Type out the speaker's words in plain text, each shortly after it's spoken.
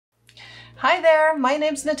Hi there, my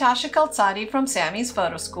name's Natasha Calzatti from Samys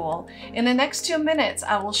PhotoSchool. In the next 2 minutes,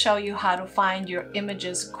 I will show you how to find your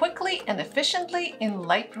images quickly and efficiently in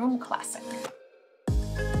Lightroom Classic.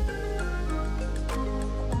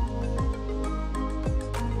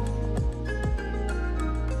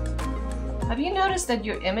 Have you noticed that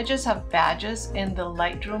your images have badges in the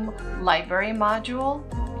Lightroom library module?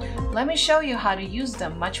 Let me show you how to use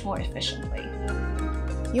them much more efficiently.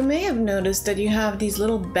 You may have noticed that you have these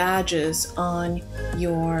little badges on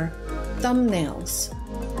your thumbnails.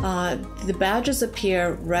 The badges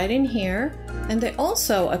appear right in here, and they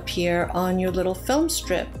also appear on your little film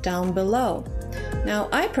strip down below. Now,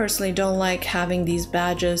 I personally don't like having these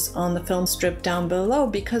badges on the film strip down below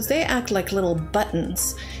because they act like little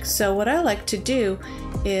buttons. So what I like to do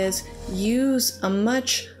is use a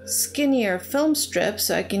much skinnier film strip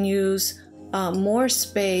so I can use more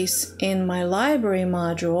space in my library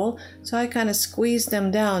module. So I kind of squeeze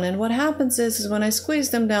them down, and what happens is when I squeeze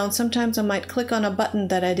them down, sometimes I might click on a button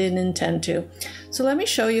that I didn't intend to. So let me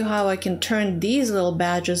show you how I can turn these little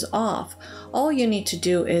badges off. All you need to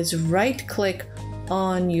do is right click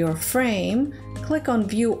on your frame, click on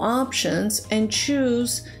View Options, and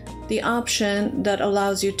choose the option that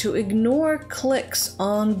allows you to ignore clicks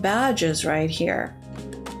on badges right here.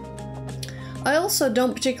 I also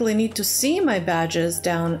don't particularly need to see my badges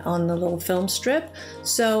down on the little film strip,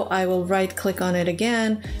 so I will right click on it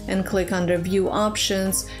again and click under View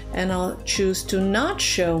Options, and I'll choose to not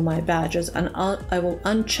show my badges, and I will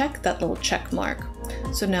uncheck that little check mark.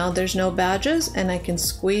 So now there's no badges, and I can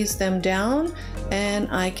squeeze them down, and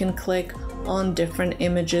I can click on different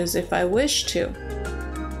images if I wish to.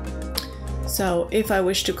 So if I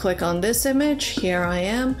wish to click on this image, here I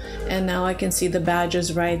am, and now I can see the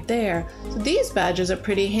badges right there. So these badges are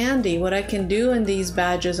pretty handy. What I can do in these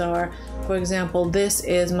badges are, for example, this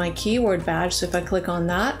is my keyword badge. So if I click on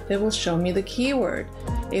that, it will show me the keyword.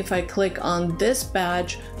 If I click on this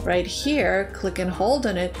badge right here, click and hold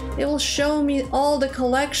on it, it will show me all the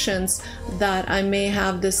collections that I may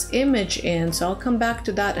have this image in. So I'll come back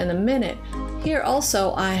to that in a minute. Here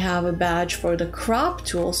also I have a badge for the crop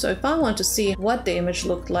tool, so if I want to see what the image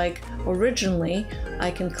looked like originally,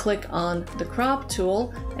 I can click on the crop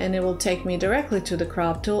tool and it will take me directly to the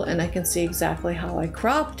crop tool, and I can see exactly how I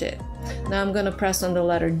cropped it. Now I'm going to press on the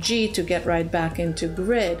letter G to get right back into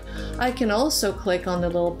grid. I can also click on the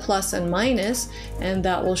little plus and minus, and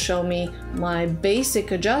that will show me my basic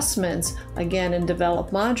adjustments. Again, in develop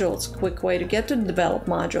module, it's a quick way to get to the develop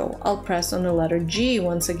module. I'll press on the letter G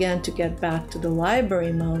once again to get back to the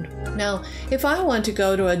library mode. Now, if I want to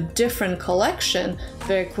go to a different collection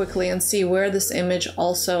very quickly and see where this image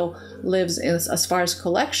also lives in as far as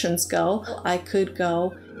collections go, I could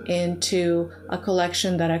go into a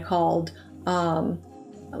collection that I called, Print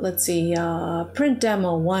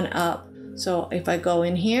Demo 1-Up. So if I go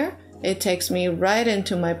in here, it takes me right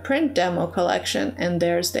into my print demo collection, and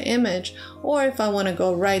there's the image. Or if I want to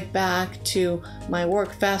go right back to my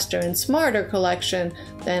Work Faster and Smarter collection,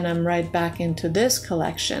 then I'm right back into this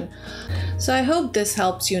collection. So I hope this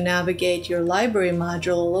helps you navigate your library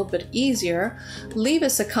module a little bit easier. Leave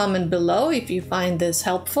us a comment below if you find this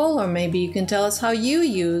helpful, or maybe you can tell us how you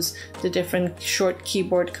use the different short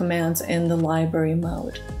keyboard commands in the library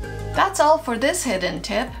mode. That's all for this hidden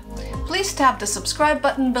tip. Please tap the subscribe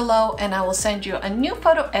button below, and I will send you a new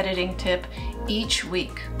photo editing tip each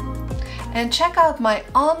week. And check out my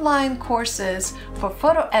online courses for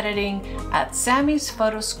photo editing at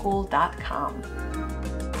samyspphotoschool.com.